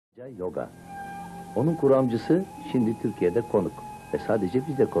Yoga. Onun kuramcısı şimdi Türkiye'de konuk ve sadece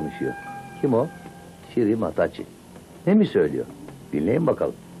bizle konuşuyor. Kim o? Shri Mataji. Ne mi söylüyor? Dinleyin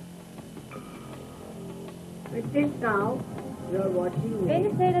bakalım.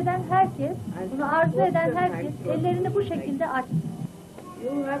 Beni seyreden herkes, bunu arzu eden herkes ellerini bu şekilde açsın.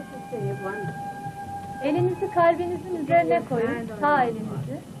 Elinizi kalbinizin üzerine koyun, sağ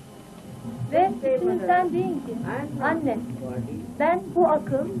elinizi. Ve içinizden deyin ki, anne, ben bu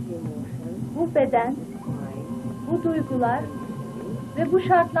akıl, bu beden, bu duygular ve bu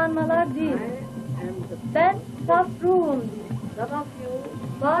şartlanmalar değil. Ben saf ruhum.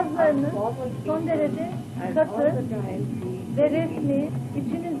 Bazılarınız son derece katı ve resmi,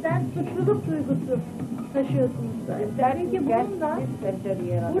 içinizden suçluluk duygusu taşıyorsunuz. Çünkü bununla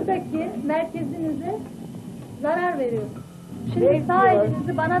buradaki merkezinize zarar veriyor. Şimdi sağ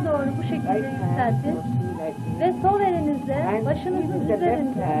elinizi bana doğru bu şekilde yükseltin ve sol elinizle başınızın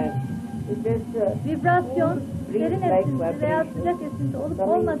üzerinde vibrasyon, serin esinti veya sıcak esinti olup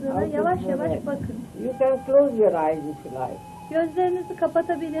olmadığına yavaş yavaş bakın. Gözlerinizi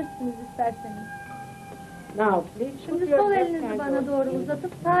kapatabilirsiniz isterseniz. Şimdi sol elinizi bana doğru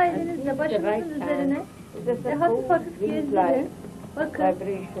uzatıp sağ elinizle başınızın üzerine ve hafif hafif gezdirin. Bakın,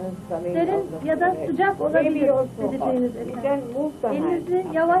 serin ya da sıcak olabilir hissedeceğiniz eser. Elinizi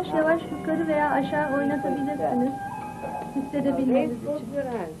yavaş yavaş yukarı veya aşağı oynatabilirsiniz hissedebilmeniz için.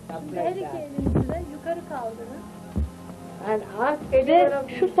 Şimdi her iki elinizi de yukarı kaldırın. Ve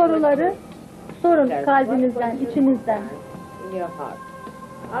şu soruları sorun kalbinizden, içinizden.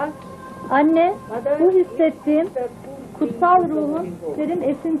 Anne, bu hissettiğim kutsal ruhun serin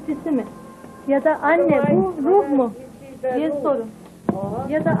esintisi mi? Ya da anne, bu ruh mu? diye sorun.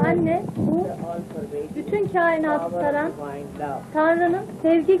 Ya da anne, bu bütün kainatı saran Tanrı'nın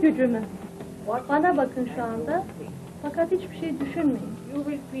sevgi gücü mü? Bana bakın şu anda. Fakat hiçbir şey düşünmeyin.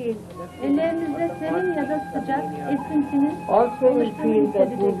 Ellerinizde serin ya da sıcak esintinin oluştuğunu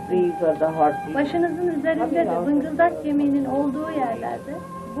hissedeceksiniz. Başınızın üzerinde de bıngıldak kemiğinin olduğu yerlerde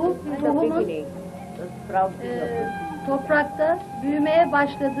bu ruhumun toprakta büyümeye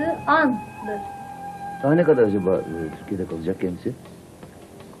başladığı andır. Daha ne kadar acaba Türkiye'de kalacak kendisi?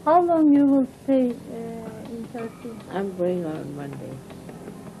 How long you will stay in Turkey? I'm going on Monday.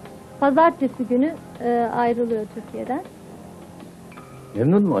 Pazartesi günü ayrılıyor Türkiye'den.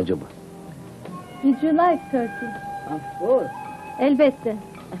 Memnun mu acaba? Did you like Turkey? Of course. Elbette.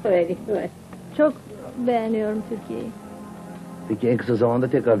 Very good. Çok beğeniyorum Türkiye'yi. Peki en kısa zamanda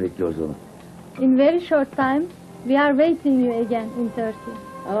tekrar bekliyoruz onu. In very short time, we are waiting you again in Turkey.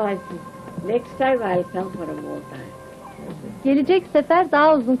 Oh, I see. Next time I'll come for a more time. Gelecek sefer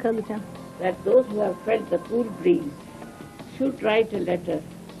daha uzun kalacağım. That those who have felt the cool breeze should write a letter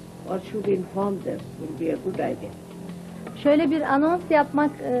or should inform them will be a good idea. Şöyle bir anons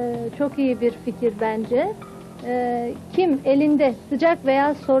yapmak çok iyi bir fikir bence. Kim elinde sıcak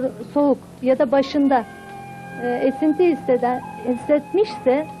veya soğuk ya da başında esinti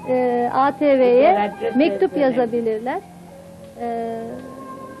hissetmişse ATV'ye mektup yazabilirler,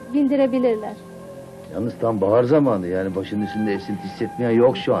 bildirebilirler. Yalnız tam bahar zamanı, yani başının üstünde esinti hissetmeyen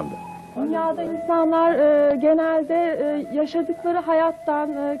yok şu anda. Dünyada insanlar genelde yaşadıkları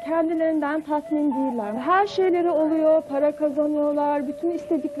hayattan, kendilerinden tatmin değiller. Her şeyleri oluyor, para kazanıyorlar, bütün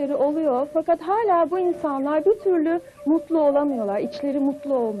istedikleri oluyor. Fakat hala bu insanlar bir türlü mutlu olamıyorlar, içleri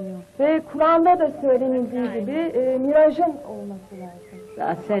mutlu olmuyor. Ve Kur'an'da da söylenildiği gibi mirajın olması lazım. The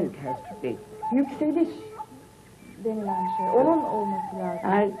ascent has to take. Yükseliş denilen şey, onun olması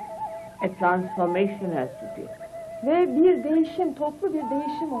lazım. And a transformation has to take. Ve bir değişim, toplu bir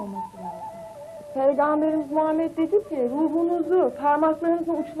değişim olması lazım. Peygamberimiz Muhammed dedi ki, ruhunuzu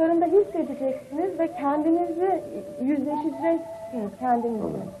parmaklarınızın uçlarında hissedeceksiniz ve kendinizi yüzleşeceksiniz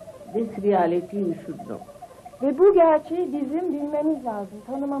kendinizle. This reality we should know. Ve bu gerçeği bizim bilmemiz lazım,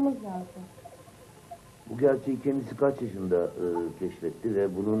 tanımamız lazım. Bu gerçeği kendisi kaç yaşında keşfetti ve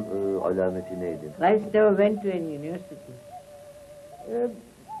bunun alameti neydi? Christ never went to an university.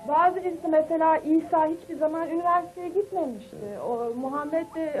 Bazı birisi mesela İsa hiçbir zaman üniversiteye gitmemişti. O Muhammed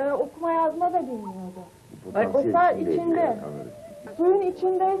de okuma yazma da bilmiyordu. O sadece içinde. Suyun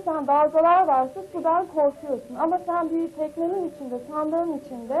içindeysen dalgalar varsa sudan korkuyorsun. Ama sen bir teknenin içinde, sandığın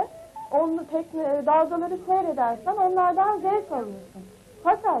içinde dalgaları seyredersen onlardan zevk alıyorsun.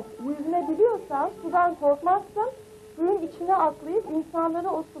 Fakat yüzme biliyorsan sudan korkmazsın. Suyun içine atlayıp insanları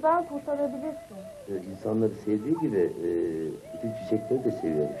o sudan kurtarabilirsin. İnsanları sevdiği gibi bütün çiçekleri de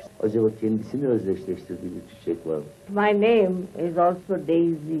seviyormuş. Acaba kendisini özdeşleştirdiği bir çiçek var mı? My name is also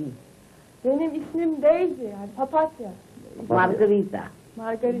Daisy. Benim ismim Daisy, yani papatya. Margarita.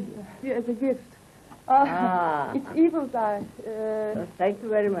 Margarita. As a gift. It's eagle's eye. Thank you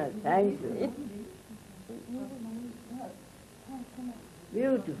very much. Thank you.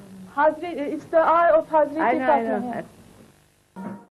 Beautiful. It's the eye of Hazreti I know. Fatma.